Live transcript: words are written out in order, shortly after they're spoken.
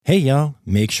Hey, y'all,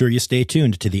 make sure you stay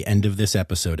tuned to the end of this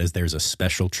episode as there's a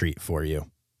special treat for you.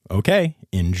 Okay,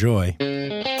 enjoy.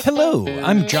 Hello,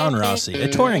 I'm John Rossi, a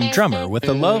touring drummer with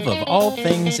a love of all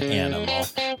things animal.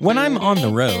 When I'm on the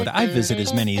road, I visit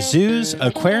as many zoos,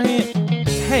 aquariums...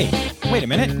 Hey, wait a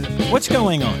minute. What's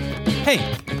going on? Hey,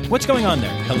 what's going on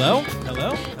there? Hello?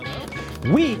 Hello?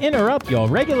 We interrupt your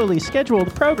regularly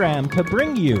scheduled program to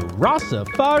bring you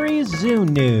Rossafari Zoo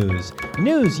News.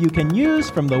 News you can use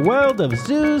from the world of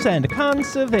zoos and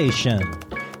conservation.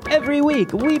 Every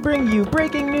week, we bring you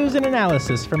breaking news and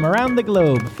analysis from around the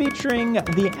globe featuring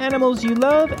the animals you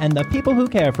love and the people who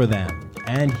care for them.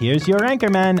 And here's your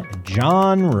anchorman,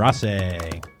 John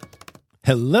Rossi.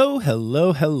 Hello,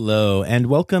 hello, hello, and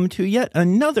welcome to yet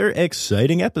another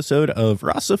exciting episode of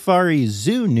Rossafari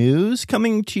Zoo News,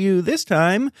 coming to you this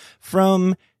time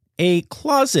from a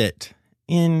closet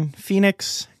in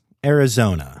Phoenix,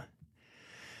 Arizona.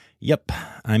 Yep,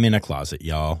 I'm in a closet,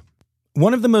 y'all.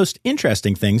 One of the most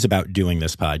interesting things about doing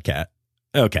this podcast...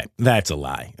 Okay, that's a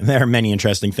lie. There are many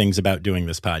interesting things about doing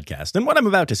this podcast, and what I'm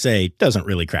about to say doesn't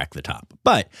really crack the top.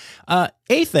 But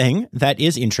a thing that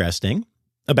is interesting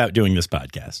about doing this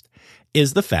podcast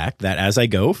is the fact that as I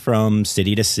go from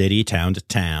city to city, town to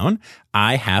town,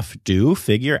 I have to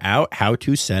figure out how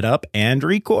to set up and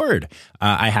record.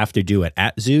 I have to do it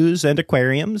at zoos and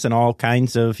aquariums and all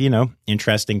kinds of,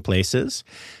 interesting places.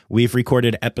 We've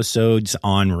recorded episodes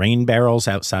on rain barrels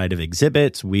outside of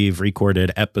exhibits. We've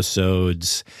recorded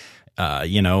episodes,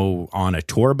 on a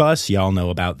tour bus. Y'all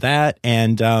know about that.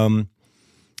 And,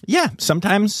 yeah,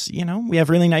 sometimes, we have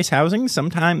really nice housing.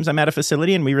 Sometimes I'm at a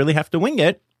facility and we really have to wing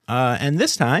it. And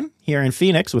this time, here in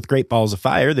Phoenix with Great Balls of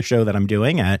Fire, the show that I'm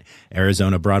doing at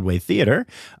Arizona Broadway Theater,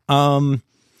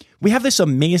 we have this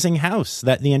amazing house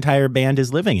that the entire band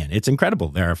is living in. It's incredible.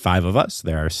 There are 5 of us.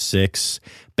 There are 6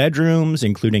 bedrooms,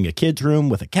 including a kid's room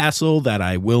with a castle that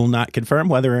I will not confirm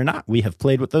whether or not we have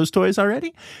played with those toys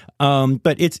already.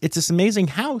 But it's this amazing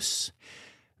house.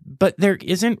 But there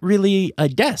isn't really a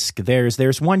desk.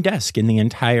 There's one desk in the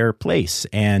entire place,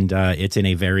 and it's in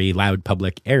a very loud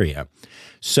public area.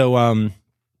 So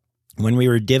when we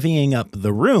were divvying up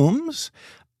the rooms,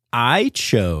 I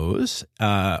chose...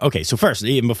 okay, so first,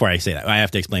 even before I say that, I have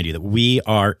to explain to you that we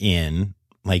are in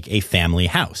like a family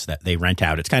house that they rent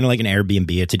out. It's kind of like an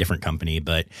Airbnb. It's a different company,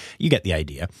 but you get the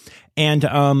idea. And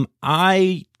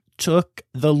I took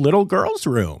the little girl's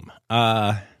room,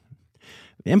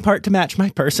 in part to match my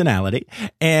personality,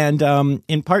 and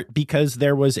in part because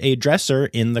there was a dresser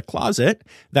in the closet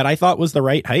that I thought was the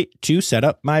right height to set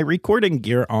up my recording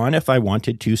gear on if I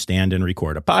wanted to stand and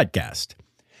record a podcast.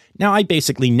 Now, I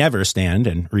basically never stand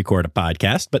and record a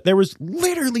podcast, but there was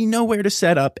literally nowhere to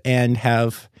set up and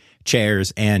have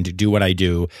chairs and do what I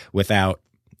do without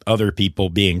other people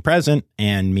being present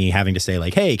and me having to say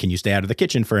like, hey, can you stay out of the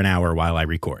kitchen for an hour while I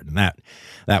record? And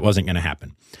that wasn't going to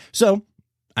happen. So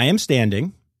I am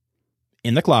standing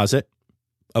in the closet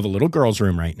of a little girl's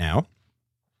room right now.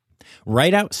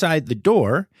 Right outside the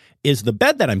door is the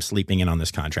bed that I'm sleeping in on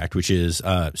this contract, which is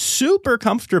super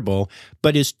comfortable,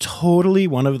 but is totally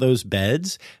one of those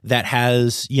beds that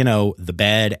has, the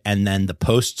bed and then the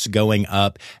posts going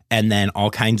up and then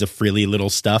all kinds of frilly little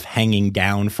stuff hanging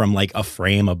down from like a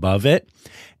frame above it.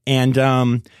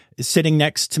 And sitting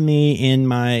next to me in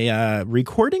my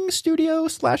recording studio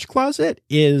 / closet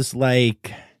is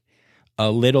like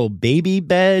a little baby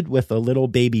bed with a little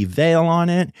baby veil on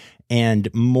it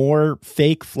and more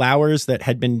fake flowers that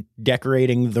had been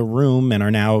decorating the room and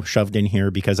are now shoved in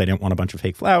here because I didn't want a bunch of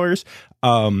fake flowers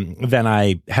than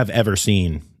I have ever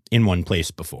seen in one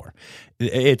place before.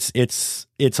 It's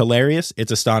hilarious.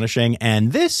 It's astonishing.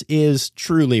 And this is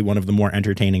truly one of the more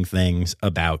entertaining things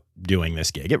about doing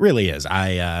this gig. It really is.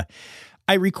 I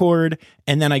record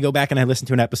and then I go back and I listen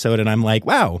to an episode and I'm like,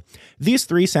 wow, these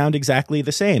 3 sound exactly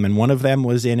the same. And one of them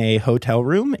was in a hotel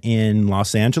room in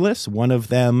Los Angeles. One of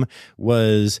them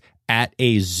was at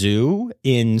a zoo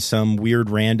in some weird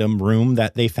random room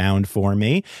that they found for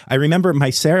me. I remember my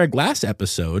Sarah Glass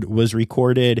episode was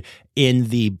recorded in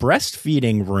the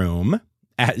breastfeeding room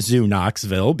at Zoo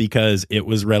Knoxville because it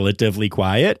was relatively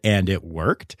quiet and it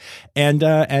worked. And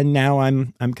now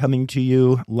I'm coming to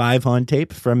you live on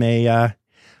tape from a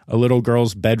little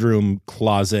girl's bedroom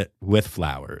closet with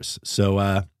flowers.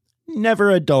 So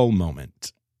never a dull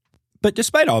moment. But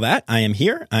despite all that, I am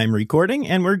here, I'm recording,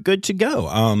 and we're good to go.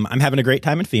 I'm having a great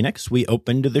time in Phoenix. We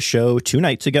opened the show 2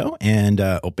 nights ago, and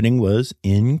opening was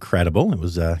incredible. It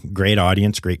was a great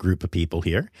audience, great group of people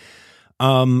here.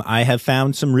 I have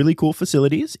found some really cool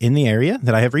facilities in the area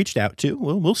that I have reached out to.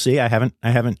 We'll see. I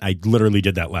literally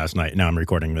did that last night. Now I'm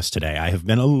recording this today. I have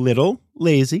been a little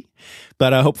lazy,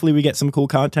 but hopefully we get some cool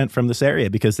content from this area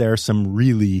because there are some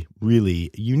really,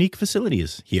 really unique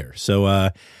facilities here.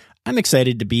 So, I'm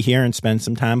excited to be here and spend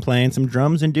some time playing some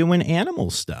drums and doing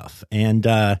animal stuff. And,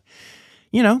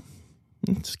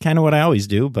 it's kind of what I always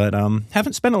do, but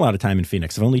haven't spent a lot of time in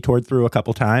Phoenix. I've only toured through a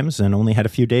couple times and only had a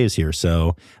few days here,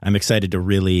 so I'm excited to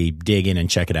really dig in and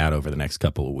check it out over the next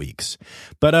couple of weeks.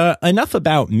 But enough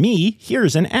about me.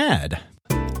 Here's an ad.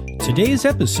 Today's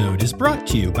episode is brought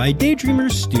to you by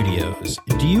Daydreamers Studios.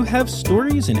 Do you have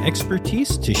stories and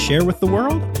expertise to share with the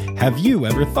world? Have you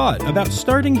ever thought about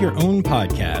starting your own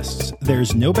podcasts?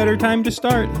 There's no better time to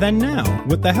start than now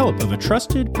with the help of a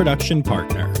trusted production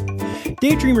partner.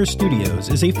 Daydreamer Studios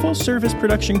is a full-service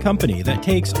production company that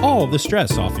takes all the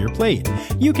stress off your plate.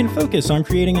 You can focus on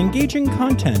creating engaging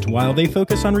content while they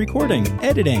focus on recording,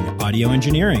 editing, audio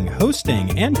engineering,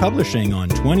 hosting, and publishing on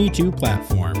 22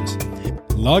 platforms.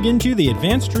 Log into the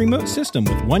advanced remote system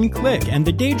with one click, and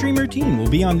the Daydreamer team will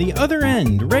be on the other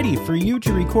end, ready for you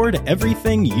to record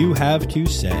everything you have to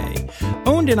say.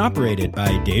 Owned and operated by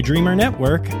Daydreamer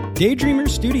Network, Daydreamer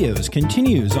Studios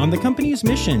continues on the company's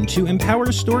mission to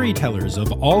empower storytellers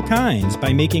of all kinds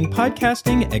by making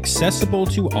podcasting accessible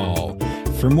to all.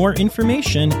 For more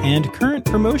information and current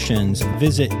promotions,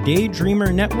 visit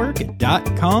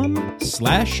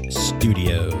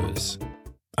daydreamernetwork.com/studios.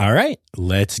 All right,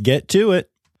 let's get to it.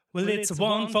 Well, it's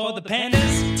 1 for the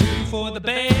pandas, 2 for the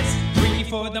bears, 3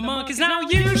 for the monkeys. Now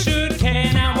you should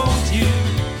care. Now won't you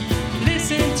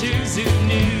listen to Zoo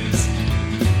News?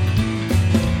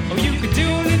 Or you could do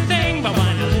anything but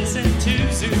want to listen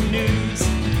to Zoo News.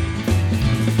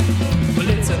 Well,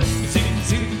 it's a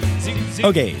zoo.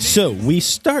 Okay, so we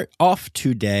start off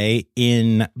today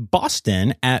in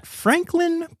Boston at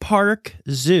Franklin Park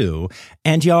Zoo.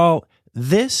 And y'all,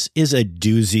 this is a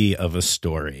doozy of a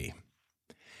story.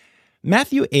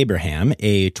 Matthew Abraham,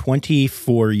 a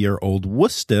 24-year-old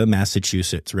Worcester,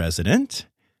 Massachusetts resident,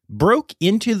 broke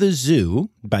into the zoo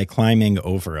by climbing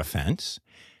over a fence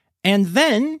and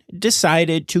then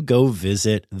decided to go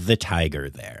visit the tiger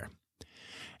there.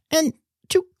 And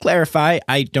to clarify,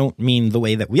 I don't mean the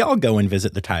way that we all go and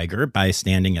visit the tiger by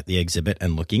standing at the exhibit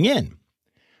and looking in.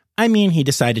 I mean, he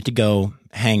decided to go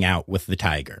hang out with the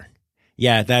tiger.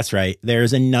 Yeah, that's right.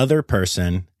 There's another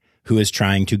person who is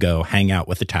trying to go hang out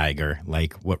with the tiger,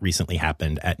 like what recently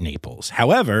happened at Naples.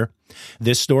 However,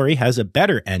 this story has a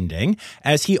better ending,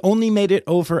 as he only made it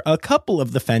over a couple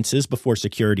of the fences before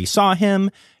security saw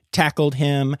him, tackled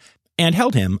him, and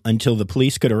held him until the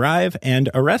police could arrive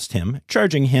and arrest him,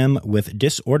 charging him with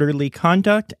disorderly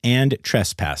conduct and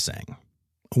trespassing.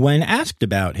 When asked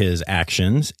about his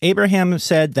actions, Abraham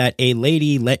said that a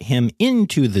lady let him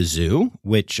into the zoo,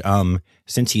 which,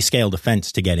 since he scaled a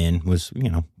fence to get in, was,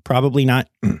 probably not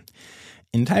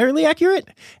entirely accurate.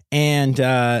 And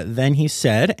then he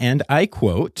said, and I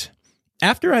quote,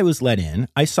 "After I was let in,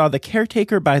 I saw the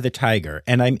caretaker by the tiger,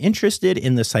 and I'm interested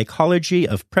in the psychology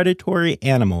of predatory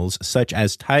animals such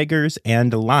as tigers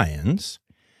and lions.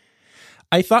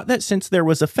 I thought that since there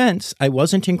was a fence, I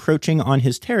wasn't encroaching on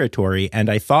his territory, and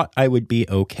I thought I would be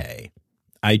okay.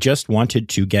 I just wanted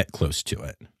to get close to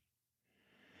it."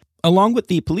 Along with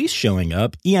the police showing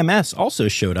up, EMS also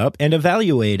showed up and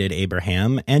evaluated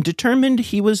Abraham and determined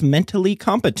he was mentally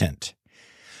competent.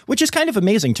 Which is kind of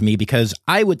amazing to me because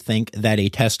I would think that a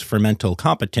test for mental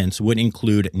competence would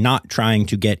include not trying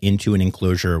to get into an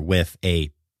enclosure with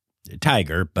a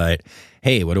tiger, but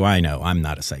hey, what do I know? I'm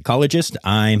not a psychologist.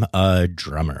 I'm a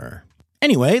drummer.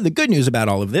 Anyway, the good news about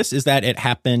all of this is that it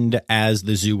happened as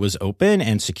the zoo was open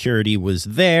and security was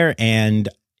there, and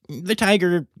the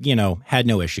tiger, had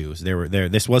no issues.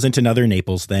 This wasn't another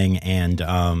Naples thing, and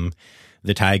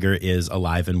the tiger is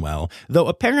alive and well, though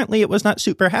apparently it was not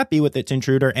super happy with its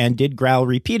intruder and did growl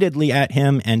repeatedly at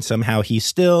him, and somehow he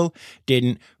still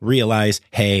didn't realize,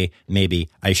 hey, maybe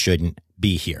I shouldn't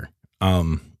be here.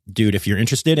 Dude, if you're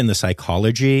interested in the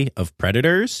psychology of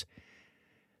predators,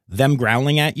 them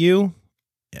growling at you,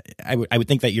 I would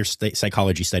think that your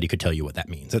psychology study could tell you what that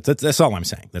means. That's all I'm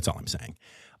saying. That's all I'm saying.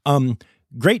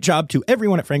 Great job to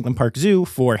everyone at Franklin Park Zoo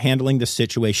for handling this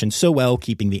situation so well,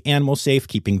 keeping the animal safe,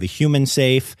 keeping the human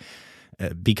safe,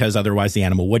 because otherwise the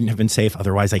animal wouldn't have been safe.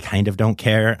 Otherwise, I kind of don't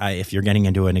care if you're getting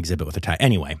into an exhibit with a tiger.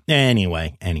 Anyway,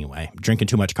 drinking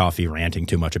too much coffee, ranting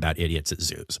too much about idiots at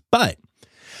zoos. But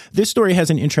this story has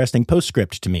an interesting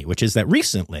postscript to me, which is that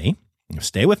recently,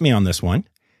 stay with me on this one,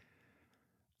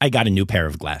 I got a new pair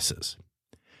of glasses.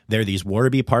 They're these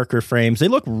Warby Parker frames. They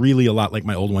look really a lot like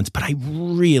my old ones, but I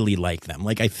really like them.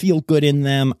 Like, I feel good in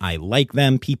them. I like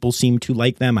them. People seem to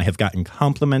like them. I have gotten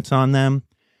compliments on them.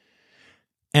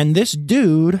 And this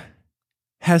dude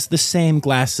has the same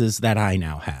glasses that I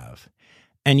now have.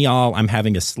 And y'all, I'm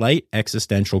having a slight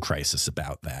existential crisis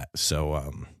about that.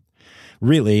 So,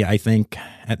 really, I think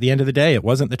at the end of the day, it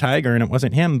wasn't the tiger and it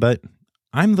wasn't him, but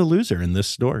I'm the loser in this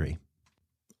story.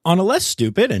 On a less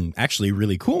stupid and actually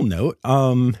really cool note,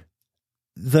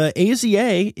 the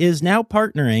AZA is now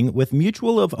partnering with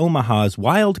Mutual of Omaha's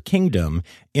Wild Kingdom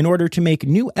in order to make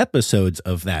new episodes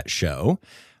of that show,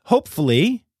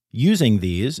 hopefully using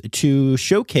these to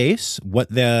showcase what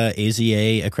the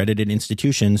AZA accredited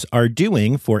institutions are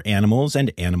doing for animals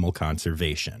and animal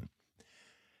conservation.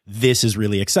 This is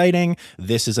really exciting.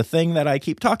 This is a thing that I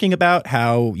keep talking about,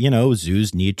 how,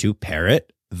 zoos need to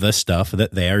parrot the stuff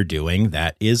that they are doing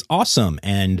that is awesome.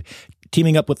 And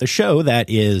teaming up with a show that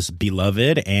is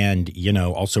beloved and,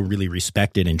 also really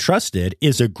respected and trusted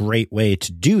is a great way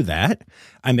to do that.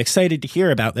 I'm excited to hear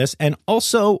about this. And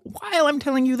also, while I'm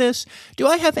telling you this, do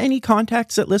I have any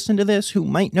contacts that listen to this who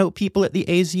might know people at the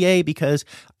AZA? Because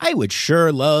I would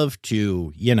sure love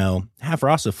to, have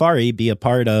Rossafari be a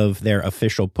part of their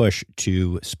official push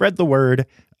to spread the word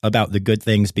about the good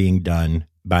things being done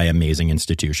by amazing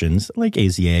institutions like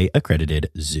AZA accredited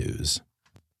zoos.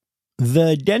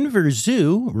 The Denver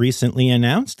Zoo recently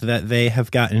announced that they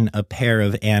have gotten a pair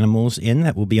of animals in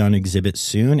that will be on exhibit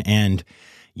soon. And,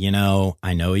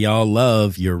 I know y'all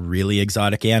love your really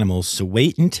exotic animals, so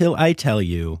wait until I tell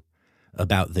you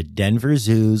about the Denver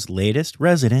Zoo's latest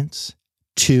residents,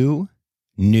 2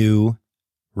 new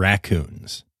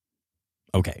raccoons.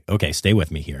 Okay, stay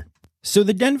with me here. So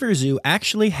the Denver Zoo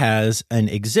actually has an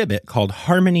exhibit called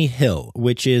Harmony Hill,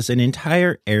 which is an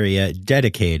entire area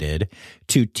dedicated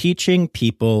to teaching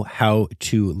people how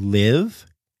to live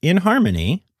in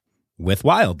harmony with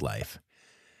wildlife.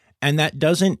 And that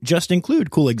doesn't just include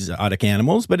cool exotic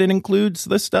animals, but it includes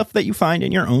the stuff that you find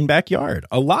in your own backyard.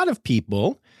 A lot of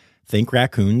people think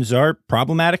raccoons are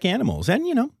problematic animals,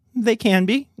 and, they can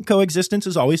be. Coexistence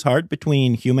is always hard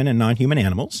between human and non-human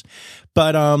animals.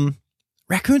 But,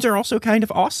 raccoons are also kind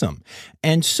of awesome.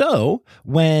 And so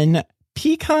when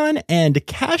Pecan and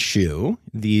Cashew,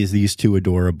 these 2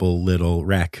 adorable little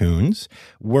raccoons,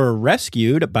 were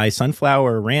rescued by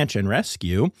Sunflower Ranch and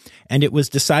Rescue, and it was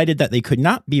decided that they could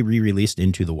not be re-released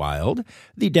into the wild,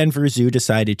 the Denver Zoo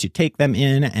decided to take them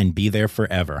in and be their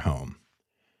forever home.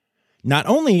 Not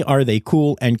only are they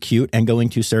cool and cute and going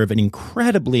to serve an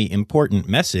incredibly important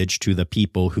message to the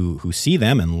people who see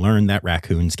them and learn that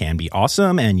raccoons can be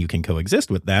awesome and you can coexist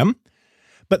with them,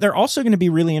 but they're also going to be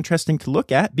really interesting to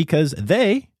look at because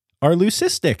they are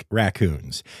leucistic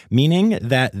raccoons, meaning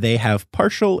that they have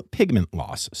partial pigment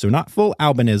loss. So not full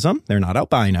albinism, they're not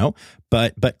albino,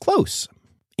 but close.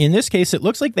 In this case, it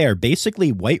looks like they are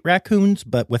basically white raccoons,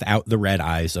 but without the red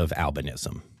eyes of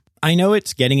albinism. I know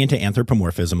it's getting into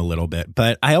anthropomorphism a little bit,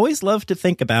 but I always love to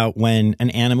think about when an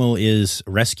animal is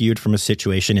rescued from a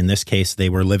situation. In this case, they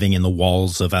were living in the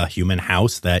walls of a human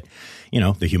house that,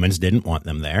 the humans didn't want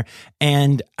them there.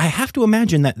 And I have to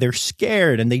imagine that they're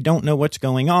scared and they don't know what's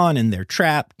going on and they're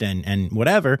trapped and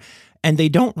whatever. And they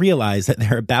don't realize that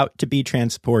they're about to be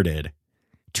transported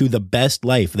to the best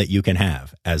life that you can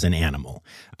have as an animal.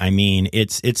 I mean,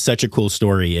 it's such a cool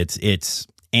story. It's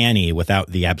Annie without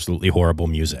the absolutely horrible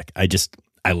music. I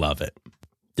love it.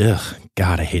 Ugh,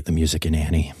 God, I hate the music in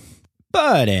Annie.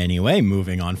 But anyway,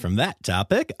 moving on from that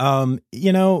topic,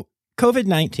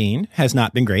 COVID-19 has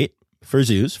not been great for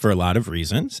zoos for a lot of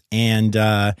reasons. And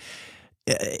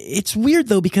it's weird,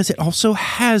 though, because it also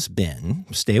has been,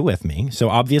 stay with me. So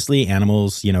obviously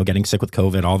animals, getting sick with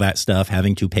COVID, all that stuff,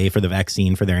 having to pay for the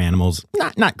vaccine for their animals,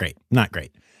 not great.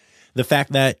 The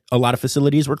fact that a lot of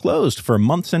facilities were closed for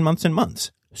months and months and months,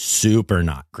 super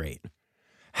not great.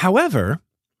 However,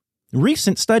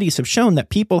 recent studies have shown that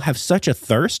people have such a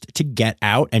thirst to get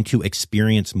out and to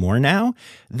experience more now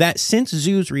that since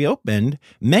zoos reopened,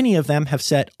 many of them have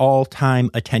set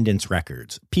all-time attendance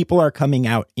records. People are coming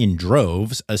out in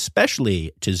droves,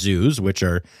 especially to zoos, which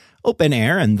are open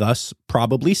air and thus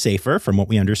probably safer from what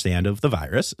we understand of the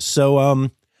virus. So,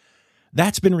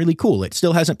 that's been really cool. It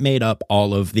still hasn't made up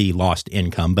all of the lost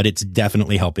income, but it's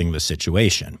definitely helping the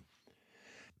situation.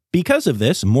 Because of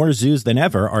this, more zoos than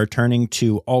ever are turning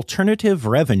to alternative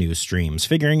revenue streams,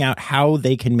 figuring out how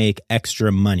they can make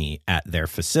extra money at their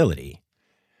facility.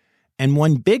 And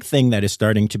one big thing that is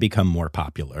starting to become more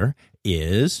popular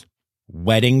is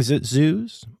weddings at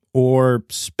zoos or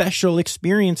special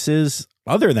experiences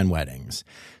other than weddings,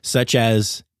 such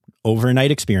as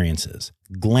overnight experiences,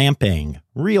 glamping,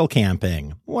 real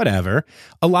camping, whatever.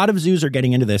 A lot of zoos are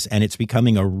getting into this, and it's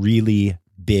becoming a really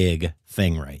big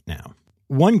thing right now.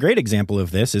 One great example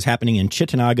of this is happening in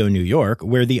Chittenango, New York,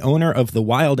 where the owner of the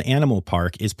Wild Animal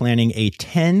Park is planning a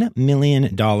 $10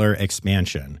 million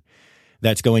expansion.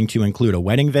 That's going to include a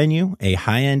wedding venue, a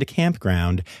high-end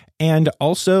campground, and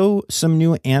also some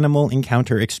new animal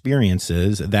encounter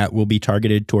experiences that will be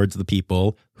targeted towards the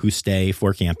people who stay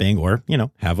for camping or,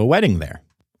 have a wedding there.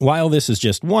 While this is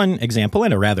just one example,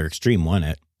 and a rather extreme one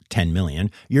at 10 million,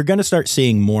 you're going to start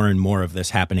seeing more and more of this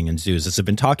happening in zoos. As I've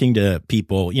been talking to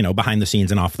people, behind the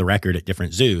scenes and off the record at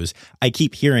different zoos, I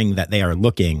keep hearing that they are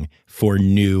looking for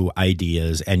new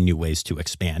ideas and new ways to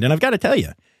expand. And I've got to tell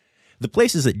you, the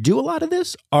places that do a lot of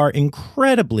this are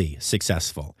incredibly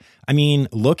successful. I mean,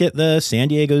 look at the San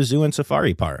Diego Zoo and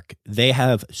Safari Park. They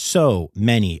have so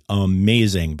many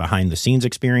amazing behind-the-scenes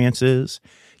experiences.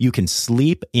 You can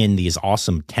sleep in these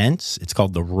awesome tents. It's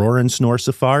called the Roar and Snore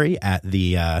Safari at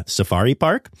the Safari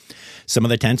Park. Some of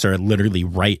the tents are literally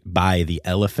right by the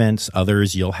elephants.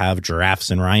 Others, you'll have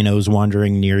giraffes and rhinos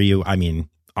wandering near you. I mean,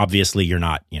 obviously, you're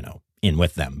not, in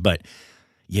with them, but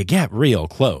you get real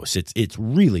close. It's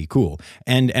really cool.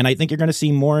 And I think you're going to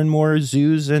see more and more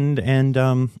zoos and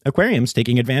aquariums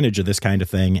taking advantage of this kind of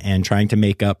thing and trying to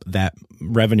make up that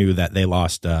revenue that they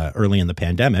lost early in the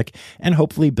pandemic and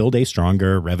hopefully build a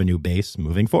stronger revenue base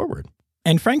moving forward.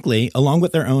 And frankly, along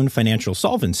with their own financial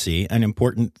solvency, an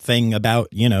important thing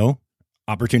about,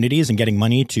 opportunities and getting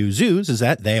money to zoos is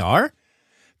that they are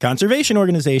conservation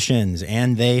organizations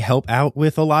and they help out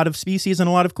with a lot of species and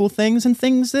a lot of cool things and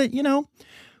things that,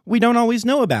 we don't always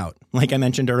know about, like I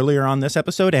mentioned earlier on this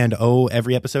episode and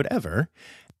every episode ever.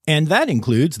 And that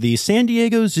includes the San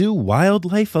Diego Zoo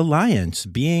Wildlife Alliance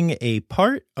being a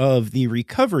part of the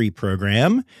recovery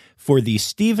program for the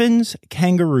Stevens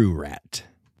kangaroo rat.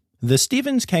 The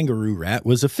Stevens kangaroo rat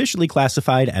was officially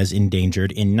classified as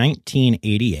endangered in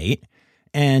 1988.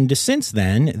 And since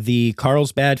then, the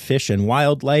Carlsbad Fish and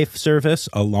Wildlife Service,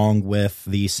 along with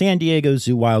the San Diego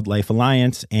Zoo Wildlife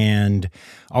Alliance and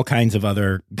all kinds of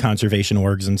other conservation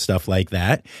orgs and stuff like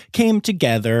that, came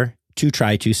together to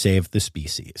try to save the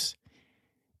species.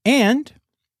 And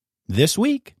this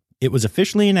week, it was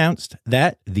officially announced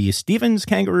that the Stevens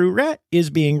kangaroo rat is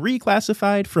being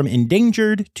reclassified from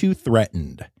endangered to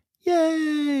threatened.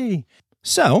 Yay!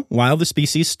 So, while the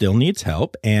species still needs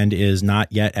help and is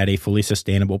not yet at a fully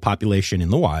sustainable population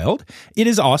in the wild, it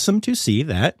is awesome to see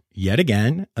that, yet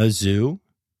again, a zoo,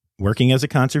 working as a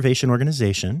conservation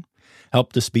organization,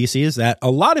 helped a species that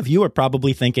a lot of you are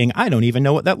probably thinking, I don't even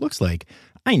know what that looks like.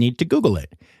 I need to Google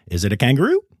it. Is it a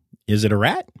kangaroo? Is it a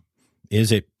rat?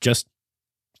 Is it just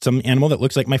some animal that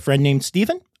looks like my friend named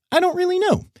Steven? I don't really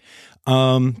know.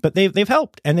 But they've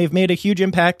helped, and they've made a huge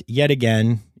impact, yet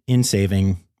again, in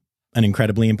saving an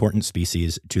incredibly important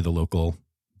species to the local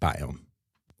biome.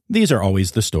 These are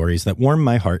always the stories that warm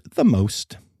my heart the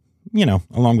most,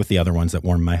 along with the other ones that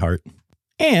warm my heart.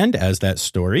 And as that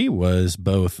story was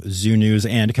both zoo news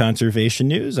and conservation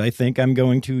news, I think I'm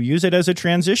going to use it as a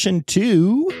transition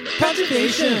to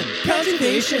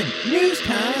Conservation news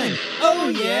time. Oh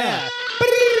yeah.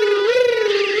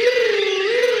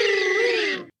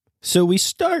 So we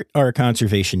start our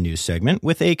conservation news segment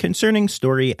with a concerning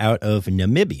story out of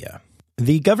Namibia.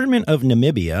 The government of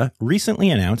Namibia recently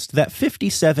announced that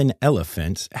 57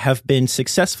 elephants have been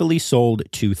successfully sold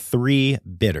to 3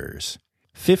 bidders.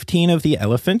 15 of the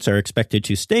elephants are expected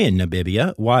to stay in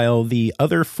Namibia, while the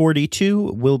other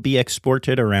 42 will be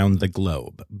exported around the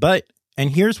globe. But,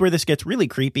 and here's where this gets really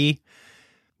creepy,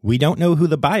 we don't know who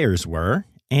the buyers were,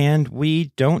 and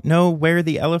we don't know where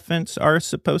the elephants are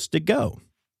supposed to go.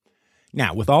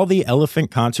 Now, with all the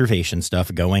elephant conservation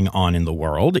stuff going on in the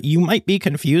world, you might be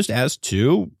confused as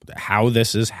to how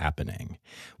this is happening.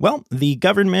 Well, the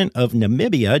government of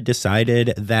Namibia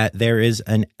decided that there is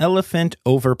an elephant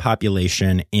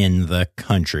overpopulation in the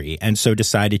country, and so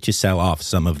decided to sell off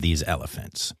some of these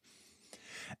elephants.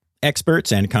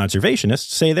 Experts and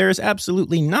conservationists say there is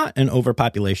absolutely not an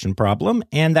overpopulation problem,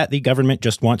 and that the government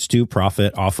just wants to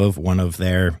profit off of one of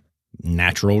their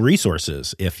natural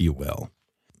resources, if you will.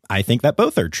 I think that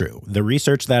both are true. The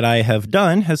research that I have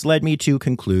done has led me to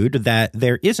conclude that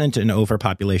there isn't an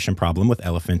overpopulation problem with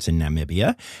elephants in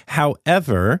Namibia.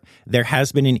 However, there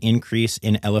has been an increase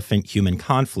in elephant-human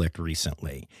conflict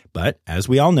recently. But as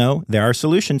we all know, there are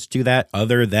solutions to that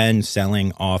other than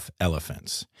selling off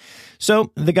elephants.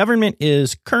 So the government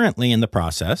is currently in the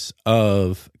process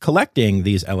of collecting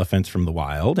these elephants from the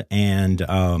wild and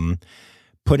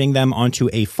putting them onto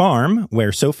a farm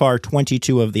where so far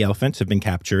 22 of the elephants have been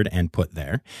captured and put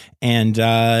there. And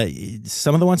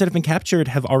some of the ones that have been captured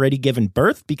have already given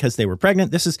birth because they were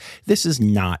pregnant. This is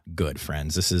not good,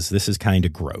 friends. This is kind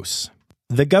of gross.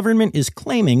 The government is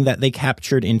claiming that they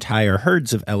captured entire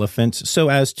herds of elephants so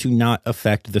as to not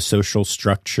affect the social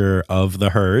structure of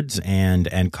the herds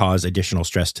and cause additional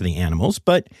stress to the animals.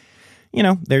 But,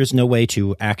 there's no way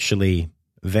to actually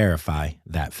verify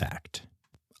that fact.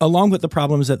 Along with the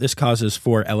problems that this causes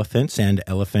for elephants and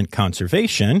elephant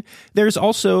conservation, there's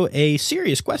also a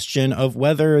serious question of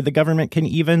whether the government can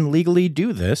even legally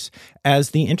do this, as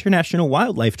the International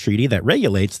Wildlife Treaty that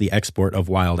regulates the export of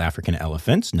wild African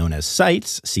elephants, known as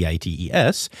CITES,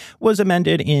 C-I-T-E-S, was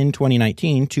amended in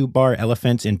 2019 to bar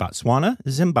elephants in Botswana,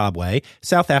 Zimbabwe,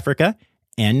 South Africa,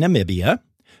 and Namibia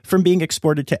from being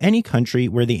exported to any country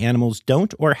where the animals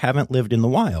don't or haven't lived in the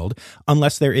wild,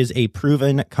 unless there is a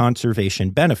proven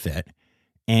conservation benefit.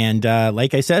 And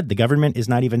like I said, the government is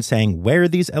not even saying where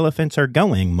these elephants are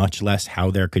going, much less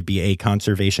how there could be a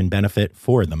conservation benefit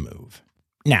for the move.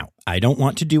 Now, I don't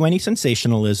want to do any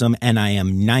sensationalism, and I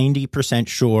am 90%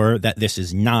 sure that this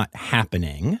is not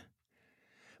happening.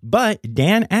 But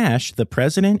Dan Ash, the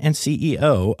president and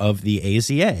CEO of the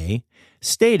AZA,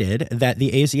 stated that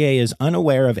the AZA is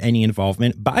unaware of any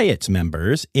involvement by its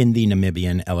members in the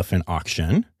Namibian elephant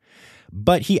auction,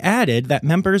 but he added that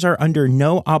members are under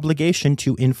no obligation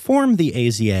to inform the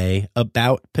AZA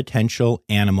about potential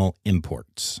animal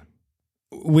imports,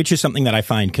 which is something that I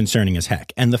find concerning as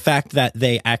heck. And the fact that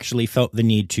they actually felt the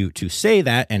need to say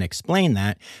that and explain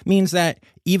that means that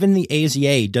even the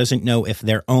AZA doesn't know if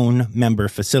their own member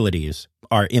facilities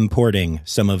are importing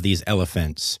some of these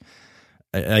elephants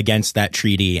against that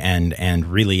treaty and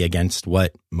really against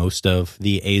what most of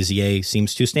the AZA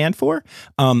seems to stand for.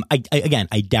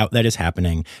 I doubt that is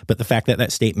happening, but the fact that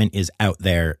that statement is out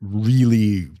there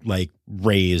really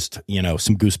raised,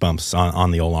 some goosebumps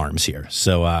on the old arms here.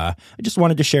 So I just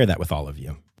wanted to share that with all of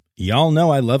you. Y'all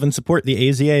know I love and support the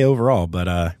AZA overall,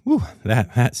 but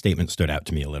that statement stood out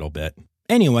to me a little bit.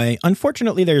 Anyway,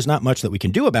 unfortunately, there's not much that we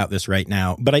can do about this right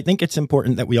now, but I think it's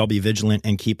important that we all be vigilant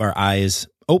and keep our eyes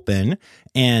open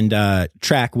and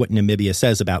track what Namibia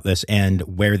says about this and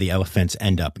where the elephants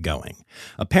end up going.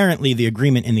 Apparently, the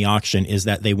agreement in the auction is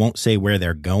that they won't say where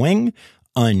they're going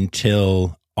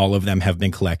until all of them have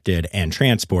been collected and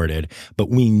transported, but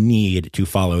we need to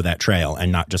follow that trail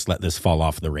and not just let this fall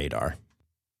off the radar.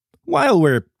 While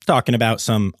we're talking about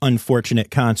some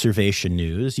unfortunate conservation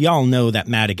news, y'all know that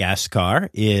Madagascar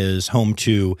is home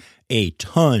to a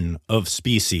ton of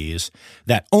species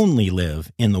that only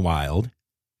live in the wild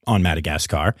on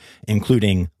Madagascar,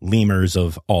 including lemurs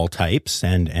of all types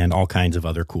and all kinds of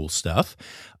other cool stuff.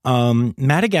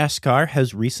 Madagascar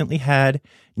has recently had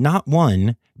not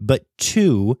one, but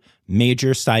two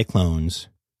major cyclones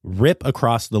rip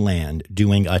across the land,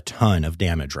 doing a ton of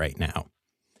damage right now.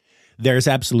 There's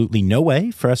absolutely no way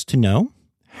for us to know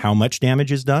how much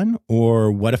damage is done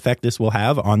or what effect this will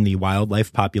have on the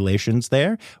wildlife populations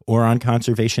there or on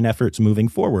conservation efforts moving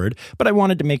forward. But I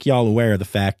wanted to make y'all aware of the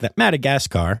fact that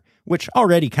Madagascar, which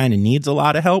already kind of needs a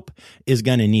lot of help, is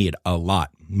going to need a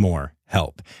lot more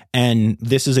help. And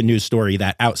this is a news story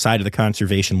that outside of the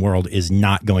conservation world is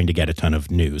not going to get a ton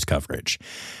of news coverage.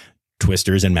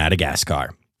 Twisters in Madagascar.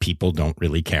 People don't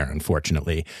really care,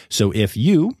 unfortunately. So if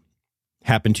you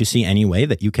happen to see any way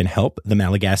that you can help the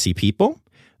Malagasy people,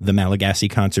 the Malagasy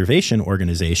conservation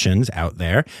organizations out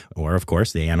there, or of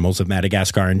course the animals of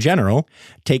Madagascar in general,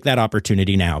 take that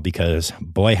opportunity now because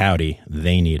boy howdy,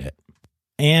 they need it.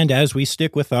 And as we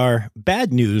stick with our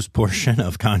bad news portion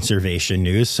of conservation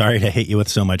news, sorry to hit you with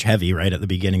so much heavy right at the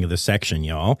beginning of the section,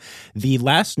 y'all. The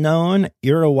last known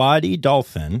Irrawaddy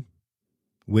dolphin,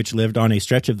 which lived on a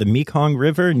stretch of the Mekong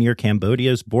River near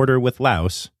Cambodia's border with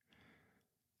Laos,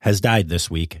 has died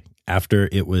this week after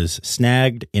it was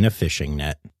snagged in a fishing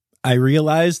net. I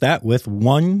realized that with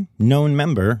one known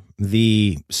member,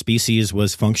 the species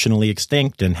was functionally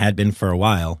extinct and had been for a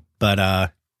while,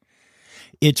 but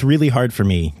it's really hard for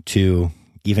me to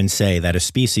even say that a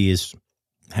species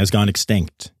has gone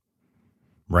extinct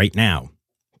right now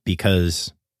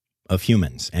because of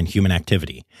humans and human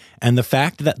activity. And the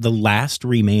fact that the last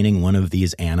remaining one of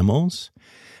these animals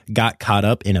got caught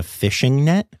up in a fishing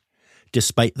net,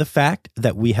 despite the fact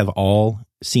that we have all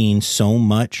seen so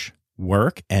much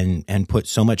work and put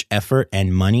so much effort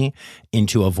and money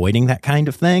into avoiding that kind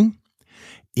of thing,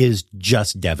 is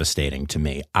just devastating to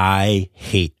me. I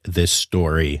hate this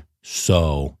story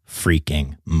so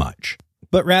freaking much.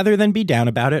 But rather than be down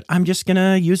about it, I'm just going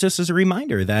to use this as a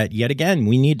reminder that, yet again,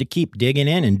 we need to keep digging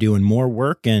in and doing more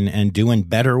work and doing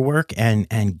better work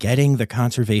and getting the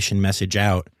conservation message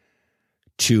out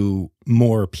to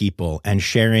more people and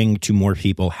sharing to more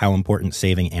people how important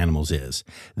saving animals is.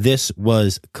 This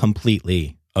was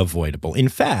completely avoidable. In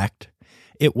fact,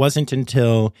 it wasn't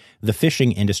until the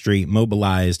fishing industry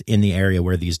mobilized in the area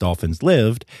where these dolphins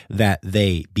lived that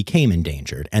they became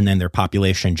endangered, and then their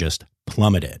population just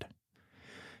plummeted.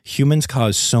 Humans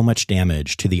cause so much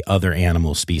damage to the other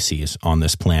animal species on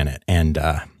this planet, and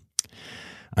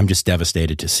I'm just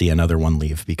devastated to see another one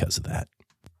leave because of that.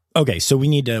 Okay, so we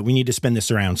need to spin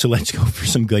this around. So let's go for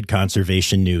some good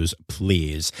conservation news,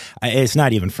 please. It's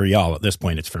not even for y'all at this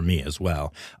point; it's for me as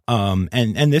well.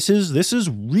 And this is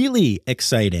really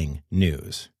exciting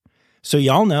news. So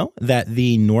y'all know that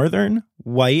the northern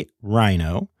white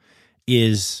rhino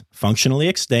is functionally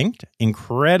extinct,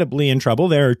 incredibly in trouble.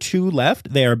 There are 2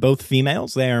 left. They are both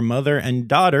females. They are mother and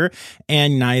daughter,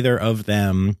 and neither of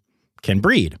them can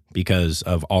breed because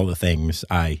of all the things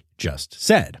I just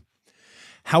said.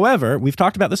 However, we've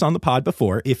talked about this on the pod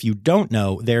before. If you don't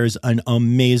know, there's an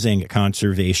amazing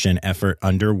conservation effort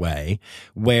underway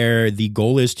where the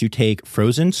goal is to take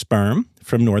frozen sperm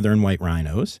from northern white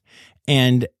rhinos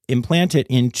and implant it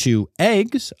into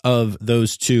eggs of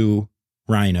those 2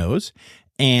 rhinos,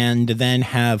 and then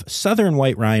have southern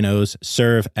white rhinos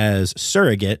serve as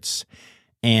surrogates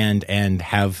and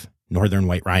have northern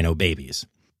white rhino babies.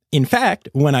 In fact,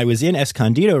 when I was in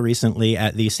Escondido recently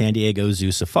at the San Diego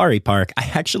Zoo Safari Park,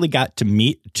 I actually got to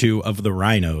meet 2 of the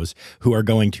rhinos who are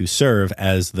going to serve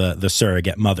as the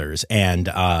surrogate mothers. And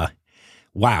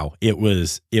wow, it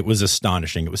was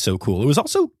astonishing. It was so cool. It was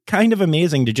also kind of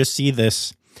amazing to just see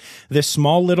this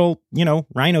small little,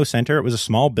 rhino center. It was a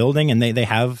small building, and they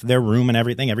have their room and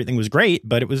everything. Everything was great,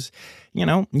 but it was,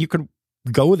 you could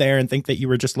go there and think that you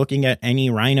were just looking at any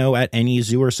rhino at any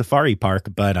zoo or safari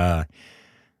park. But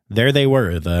there they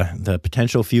were, the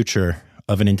potential future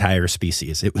of an entire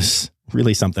species. It was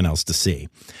really something else to see.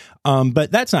 But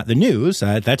that's not the news.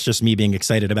 That's just me being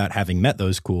excited about having met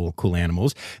those cool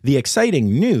animals. The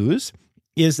exciting news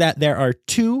is that there are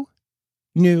 2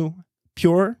 new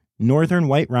pure northern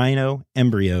white rhino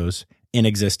embryos in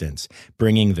existence,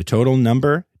 bringing the total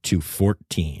number to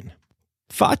 14.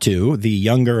 Fatu, the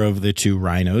younger of the 2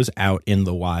 rhinos out in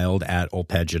the wild at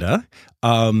Olpegida,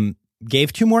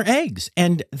 gave 2 more eggs,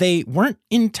 and they weren't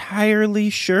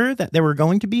entirely sure that there were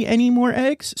going to be any more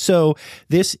eggs. So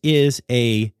this is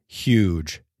a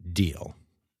huge deal.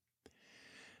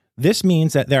 This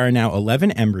means that there are now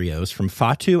 11 embryos from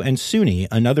Fatu and Suni,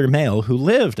 another male who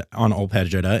lived on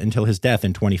Olpegida until his death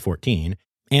in 2014,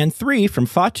 and 3 from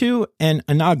Fatu and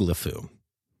Anaglafu.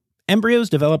 Embryos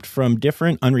developed from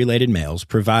different unrelated males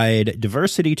provide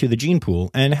diversity to the gene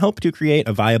pool and help to create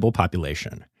a viable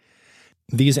population.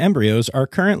 These embryos are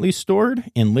currently stored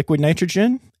in liquid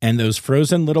nitrogen, and those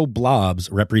frozen little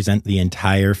blobs represent the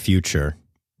entire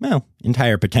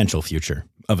potential future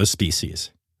of a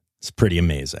species. It's pretty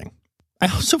amazing. I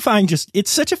also find it's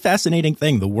such a fascinating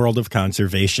thing, the world of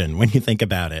conservation, when you think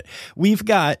about it. We've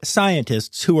got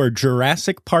scientists who are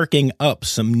Jurassic Parking up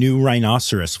some new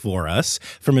rhinoceros for us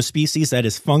from a species that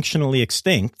is functionally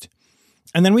extinct.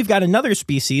 And then we've got another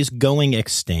species going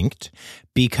extinct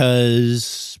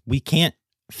because we can't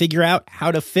figure out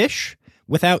how to fish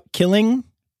without killing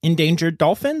endangered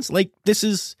dolphins.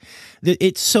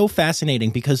 It's so fascinating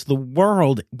because the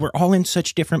world, we're all in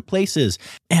such different places.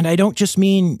 And I don't just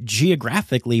mean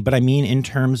geographically, but I mean in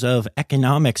terms of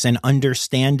economics and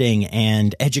understanding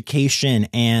and education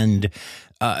and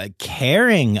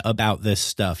caring about this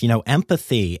stuff,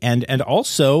 empathy. And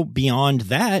also beyond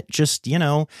that, just,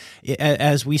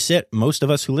 as we sit, most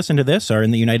of us who listen to this are in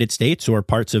the United States or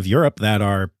parts of Europe that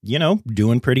are,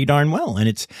 doing pretty darn well. And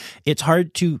it's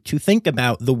hard to think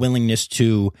about the willingness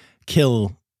to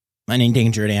kill an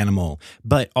endangered animal.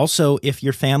 But also if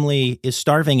your family is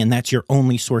starving and that's your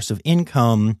only source of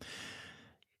income,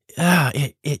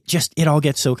 it all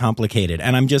gets so complicated.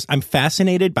 And I'm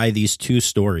fascinated by these 2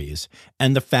 stories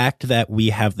and the fact that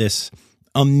we have this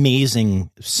amazing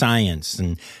science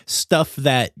and stuff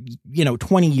that,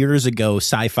 20 years ago,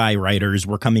 sci-fi writers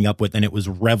were coming up with, and it was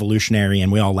revolutionary,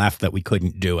 and we all laughed that we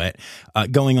couldn't do it,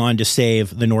 going on to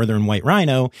save the northern white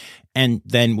rhino. And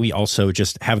then we also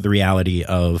just have the reality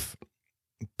of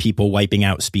people wiping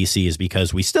out species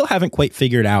because we still haven't quite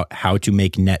figured out how to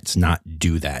make nets not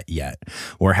do that yet,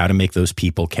 or how to make those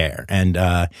people care. And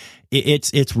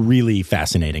it's really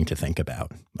fascinating to think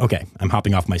about. Okay, I'm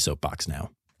hopping off my soapbox now.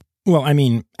 Well, I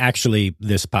mean, actually,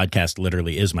 this podcast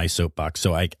literally is my soapbox,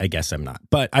 so I guess I'm not.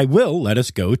 But I will let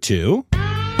us go to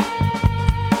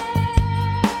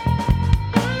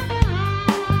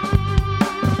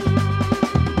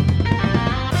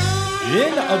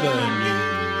In other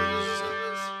news.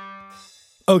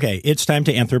 Okay, it's time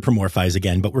to anthropomorphize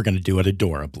again, but we're going to do it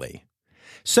adorably.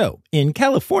 So, in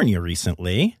California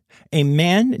recently, a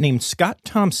man named Scott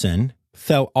Thompson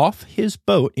fell off his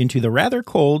boat into the rather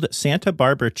cold Santa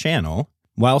Barbara Channel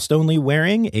whilst only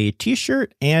wearing a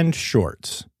t-shirt and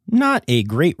shorts. Not a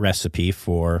great recipe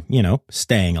for,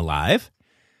 staying alive.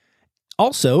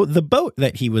 Also, the boat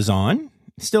that he was on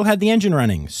still had the engine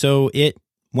running, so it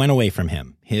went away from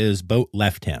him. His boat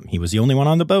left him. He was the only one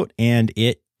on the boat, and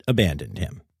it abandoned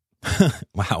him.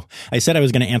 Wow. I said I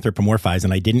was going to anthropomorphize,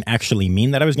 and I didn't actually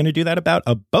mean that I was going to do that about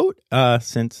a boat,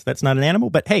 since that's not an animal.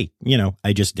 But hey,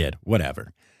 I just did.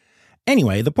 Whatever.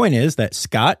 Anyway, the point is that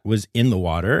Scott was in the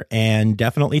water and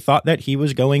definitely thought that he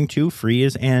was going to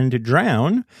freeze and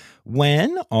drown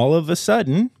when all of a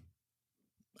sudden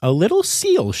a little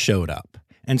seal showed up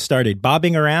and started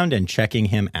bobbing around and checking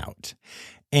him out.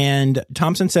 And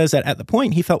Thompson says that at the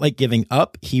point he felt like giving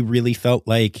up. He really felt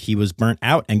like he was burnt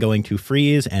out and going to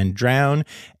freeze and drown.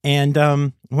 And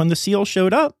when the seal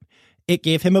showed up, it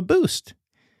gave him a boost.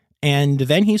 And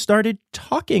then he started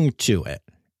talking to it.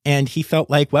 And he felt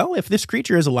like, well, if this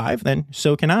creature is alive, then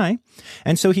so can I.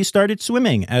 And so he started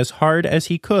swimming as hard as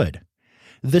he could.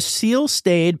 The seal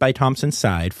stayed by Thompson's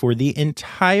side for the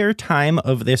entire time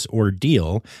of this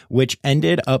ordeal, which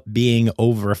ended up being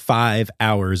over 5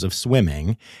 hours of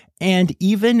swimming, and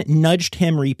even nudged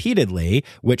him repeatedly,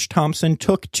 which Thompson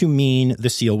took to mean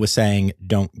the seal was saying,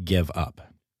 "Don't give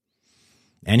up."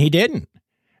 And he didn't.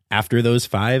 After those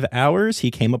 5 hours,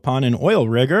 he came upon an oil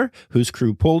rigger whose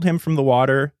crew pulled him from the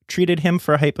water, treated him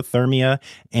for hypothermia,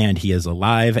 and he is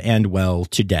alive and well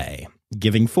today,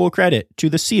 giving full credit to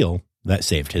the seal that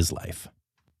saved his life.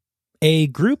 A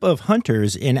group of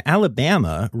hunters in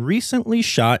Alabama recently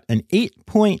shot an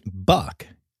 8-point buck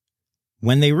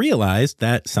when they realized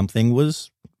that something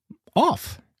was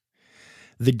off.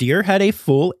 The deer had a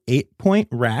full 8-point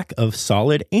rack of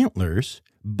solid antlers,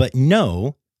 but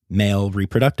no male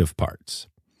reproductive parts.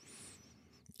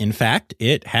 In fact,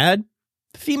 it had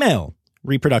female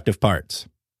reproductive parts,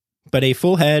 but a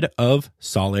full head of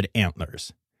solid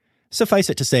antlers. Suffice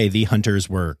it to say, the hunters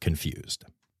were confused.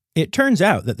 It turns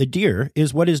out that the deer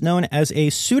is what is known as a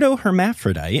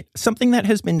pseudo-hermaphrodite, something that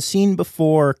has been seen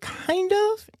before kind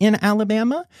of in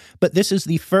Alabama, but this is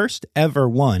the first ever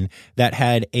one that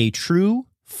had a true,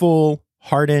 full,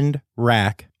 hardened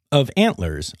rack of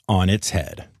antlers on its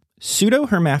head.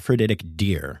 Pseudo-hermaphroditic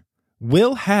deer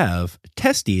will have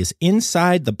testes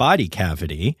inside the body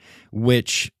cavity,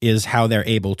 which is how they're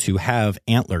able to have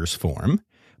antlers form,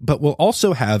 but will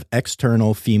also have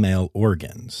external female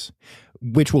organs,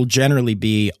 which will generally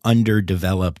be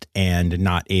underdeveloped and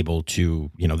not able to,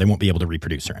 they won't be able to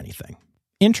reproduce or anything.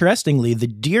 Interestingly, the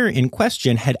deer in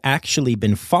question had actually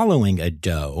been following a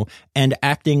doe and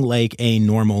acting like a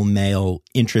normal male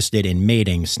interested in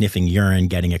mating, sniffing urine,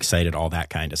 getting excited, all that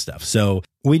kind of stuff. So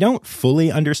we don't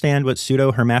fully understand what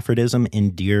pseudo-hermaphrodism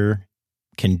in deer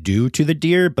can do to the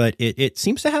deer, but it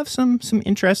seems to have some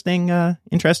interesting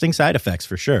side effects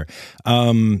for sure.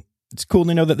 It's cool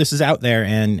to know that this is out there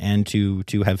and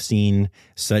to have seen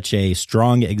such a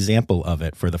strong example of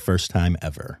it for the first time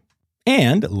ever.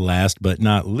 And last but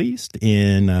not least,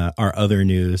 in our other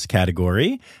news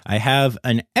category, I have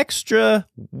an extra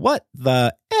what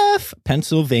the F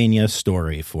Pennsylvania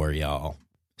story for y'all.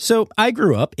 So I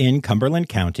grew up in Cumberland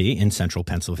County in central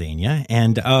Pennsylvania,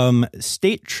 and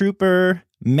State Trooper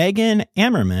Megan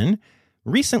Ammerman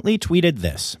recently tweeted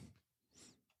this.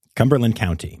 Cumberland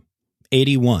County,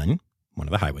 81, one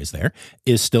of the highways there,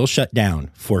 is still shut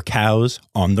down for cows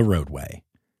on the roadway.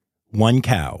 1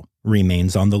 cow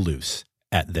remains on the loose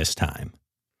at this time.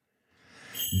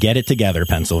 Get it together,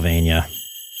 Pennsylvania.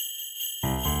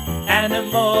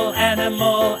 Animal,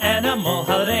 animal, animal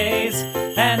holidays.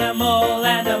 Animal,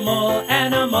 animal,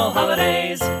 animal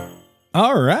holidays.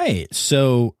 All right.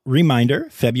 So, reminder,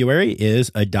 February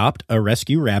is Adopt a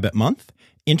Rescue Rabbit Month,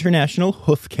 International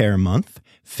Hoof Care Month,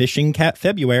 Fishing Cat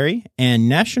February, and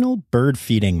National Bird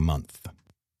Feeding Month.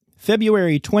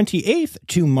 February 28th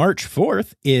to March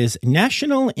 4th is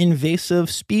National Invasive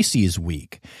Species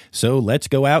Week. So let's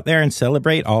go out there and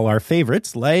celebrate all our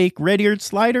favorites like red-eared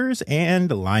sliders and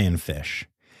lionfish.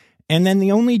 And then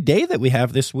the only day that we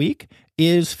have this week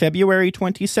is February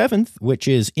 27th, which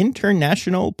is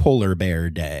International Polar Bear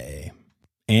Day.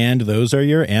 And those are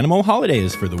your animal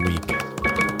holidays for the week.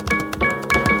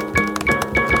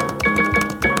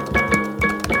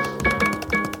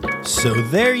 So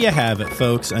there you have it,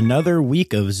 folks. Another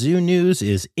week of Zoo News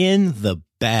is in the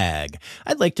bag.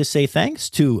 I'd like to say thanks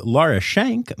to Laura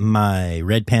Shank, my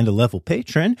Red Panda level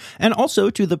patron, and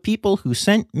also to the people who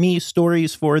sent me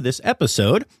stories for this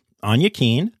episode. Anya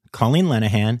Keene, Colleen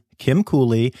Lenahan, Kim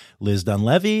Cooley, Liz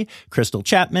Dunlevy, Crystal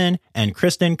Chapman, and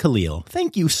Kristen Khalil.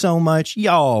 Thank you so much.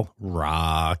 Y'all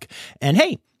rock. And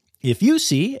hey, if you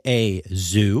see a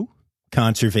zoo,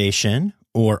 conservation,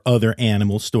 or other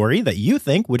animal story that you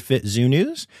think would fit Zoo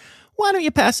News, why don't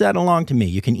you pass that along to me?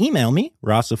 You can email me,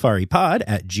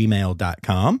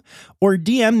 rosssafaripod@gmail.com, or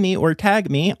DM me or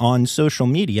tag me on social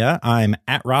media. I'm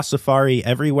at Rossafari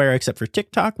everywhere except for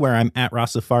TikTok, where I'm at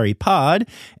RossafariPod.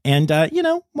 And,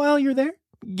 while you're there,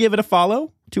 give it a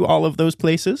follow to all of those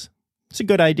places. It's a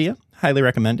good idea. Highly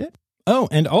recommend it. Oh,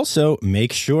 and also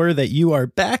make sure that you are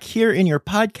back here in your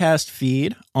podcast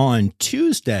feed on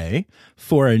Tuesday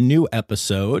for a new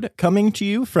episode coming to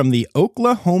you from the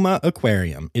Oklahoma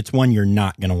Aquarium. It's one you're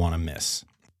not going to want to miss.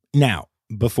 Now,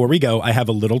 before we go, I have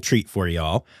a little treat for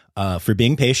y'all for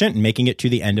being patient and making it to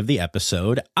the end of the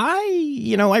episode.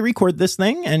 I record this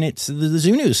thing and it's the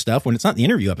Zoo News stuff. When it's not the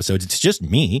interview episodes, it's just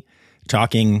me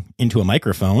talking into a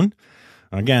microphone.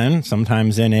 Again,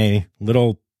 sometimes in a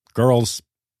little girl's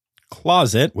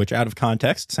closet, which out of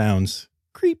context sounds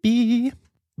creepy.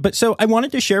 But so I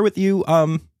wanted to share with you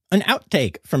an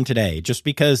outtake from today, just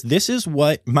because this is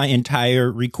what my entire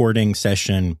recording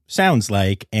session sounds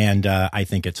like, and I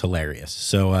think it's hilarious.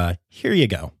 So here you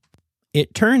go.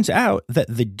 It turns out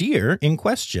that the deer in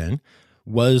question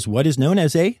was what is known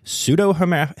as a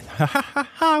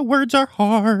words are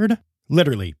hard.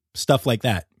 Literally, stuff like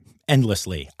that,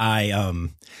 endlessly.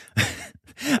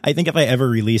 I think if I ever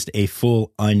released a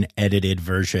full unedited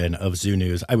version of Zoo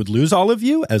News, I would lose all of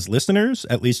you as listeners,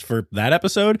 at least for that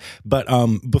episode. But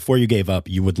before you gave up,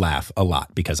 you would laugh a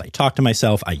lot because I talk to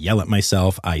myself, I yell at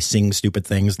myself, I sing stupid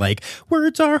things like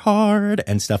words are hard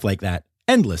and stuff like that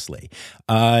endlessly.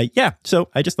 So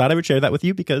I just thought I would share that with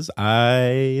you because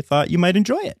I thought you might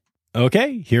enjoy it.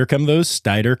 Okay, here come those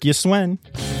Steiderk Yaswen.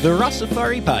 The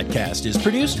Rossafari podcast is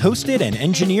produced, hosted, and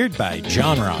engineered by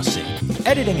John Rossi.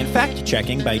 Editing and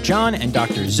fact-checking by John and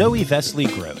Dr. Zoe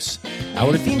Vesley Gross.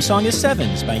 Our theme song is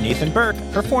Sevens by Nathan Burke,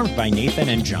 performed by Nathan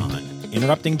and John.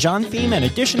 Interrupting John theme and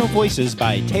additional voices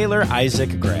by Taylor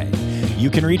Isaac Gray. You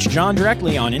can reach John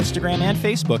directly on Instagram and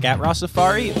Facebook at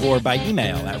Rossafari or by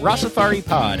email at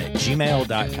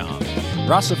rossafaripod@gmail.com.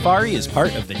 Rossafari is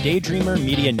part of the Daydreamer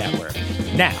Media Network.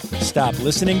 Now, stop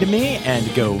listening to me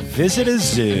and go visit a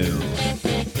zoo.